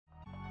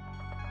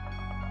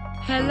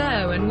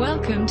Hello and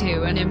welcome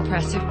to an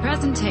impressive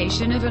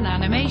presentation of an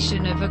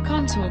animation of a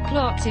contour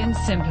plot in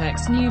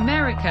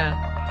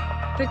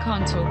SimplexNumerica. The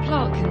contour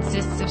plot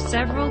consists of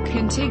several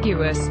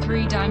contiguous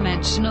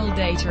three-dimensional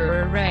data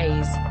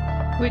arrays,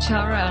 which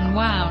are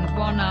unwound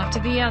one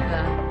after the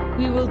other.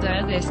 We will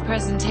do this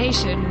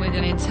presentation with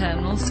an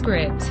internal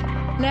script.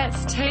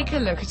 Let's take a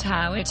look at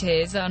how it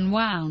is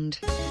unwound.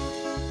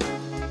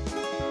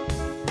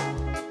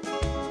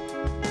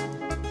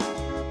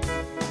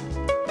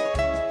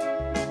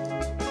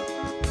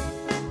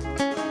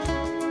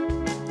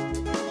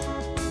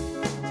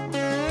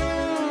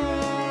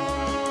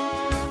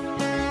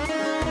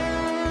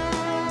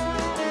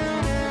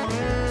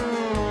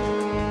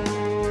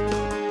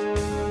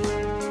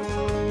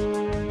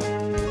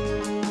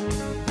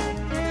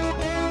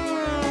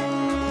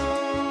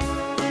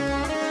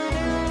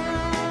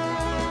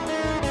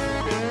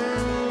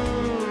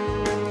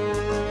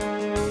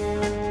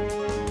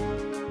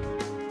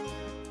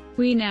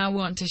 We now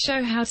want to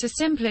show how to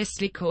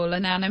simplistically call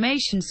an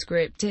animation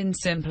script in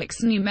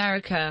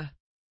SimplexNumerica.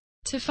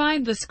 To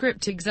find the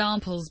script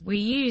examples, we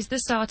use the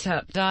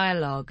Startup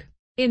dialog.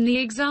 In the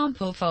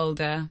example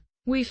folder,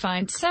 we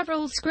find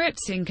several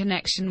scripts in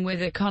connection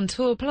with a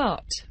contour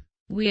plot.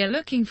 We are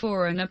looking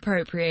for an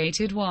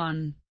appropriated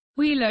one.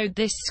 We load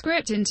this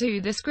script into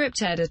the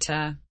script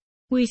editor.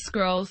 We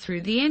scroll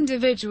through the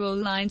individual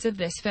lines of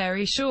this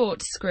very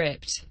short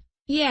script.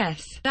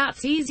 Yes,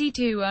 that's easy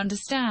to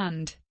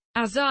understand.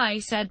 As I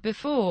said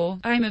before,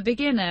 I'm a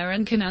beginner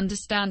and can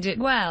understand it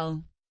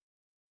well,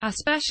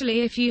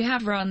 especially if you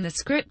have run the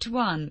script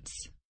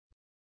once.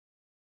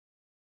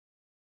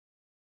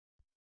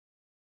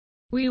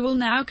 We will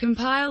now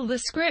compile the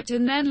script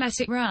and then let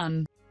it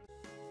run.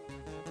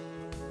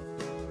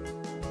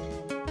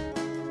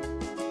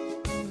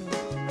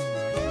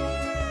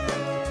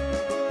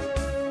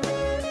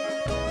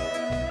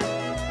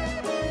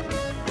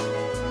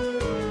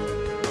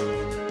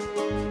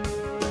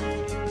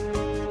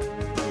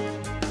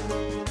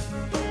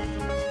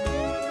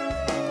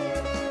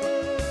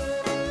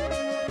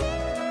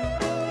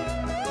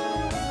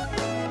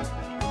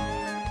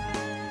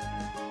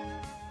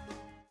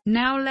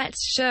 Now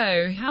let's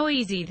show how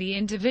easy the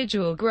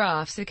individual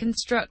graphs are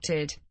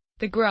constructed.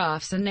 The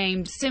graphs are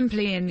named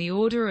simply in the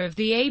order of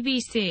the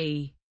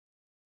ABC.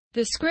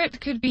 The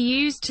script could be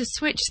used to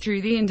switch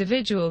through the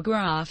individual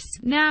graphs.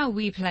 Now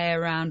we play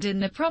around in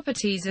the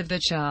properties of the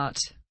chart.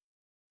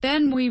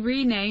 Then we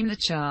rename the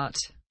chart.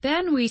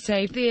 Then we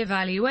save the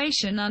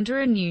evaluation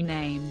under a new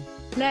name.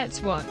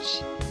 Let's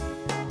watch.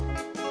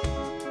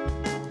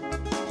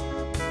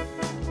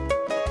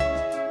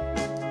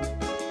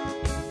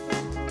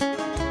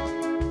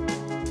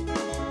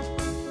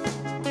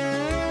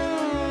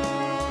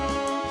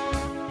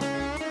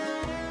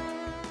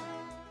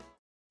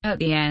 At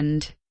the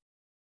end.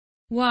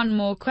 One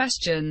more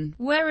question: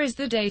 where is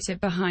the data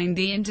behind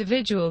the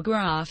individual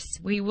graphs?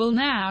 We will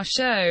now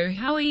show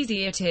how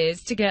easy it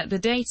is to get the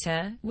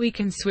data. We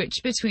can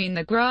switch between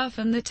the graph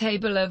and the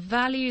table of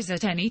values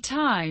at any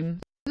time.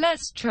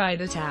 Let's try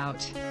that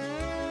out.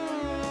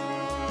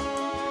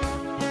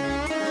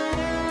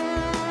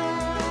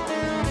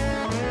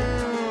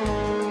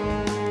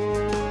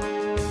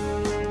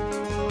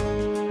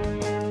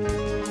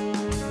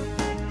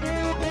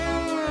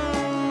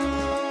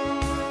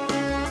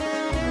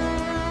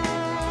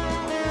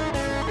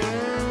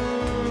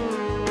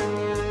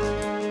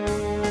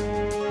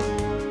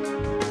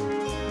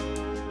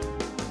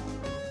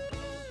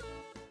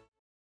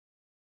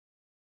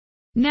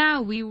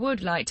 Now we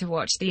would like to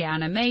watch the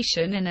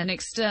animation in an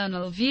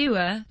external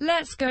viewer.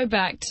 Let's go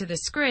back to the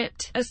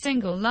script. A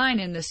single line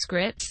in the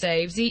script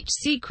saves each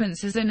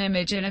sequence as an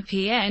image in a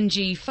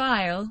PNG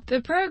file. The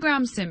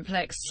program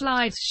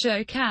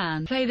SimplexSlideshow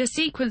can play the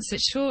sequence at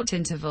short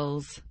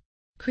intervals,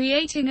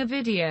 creating a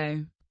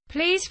video.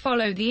 Please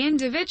follow the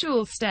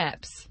individual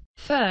steps.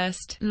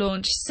 First,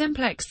 launch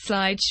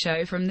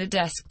SimplexSlideshow from the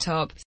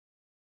desktop.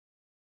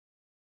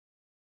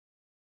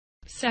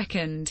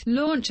 Second,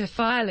 launch a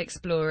file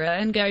explorer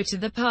and go to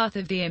the path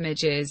of the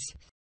images.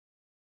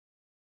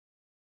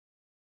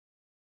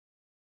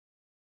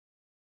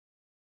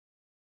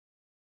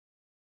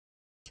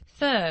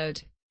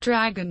 Third,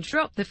 drag and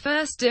drop the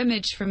first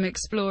image from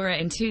Explorer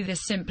into the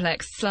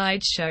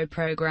SimplexSlideshow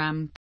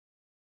program.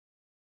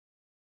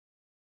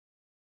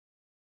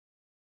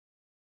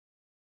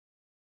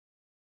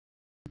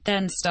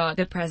 Then start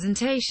the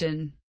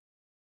presentation.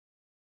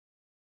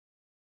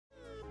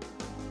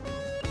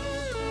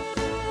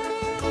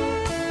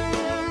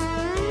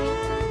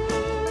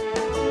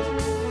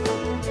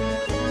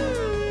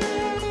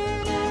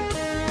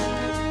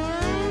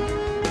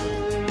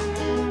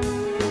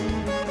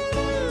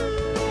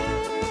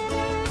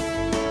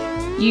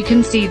 You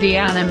can see the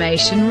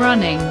animation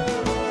running.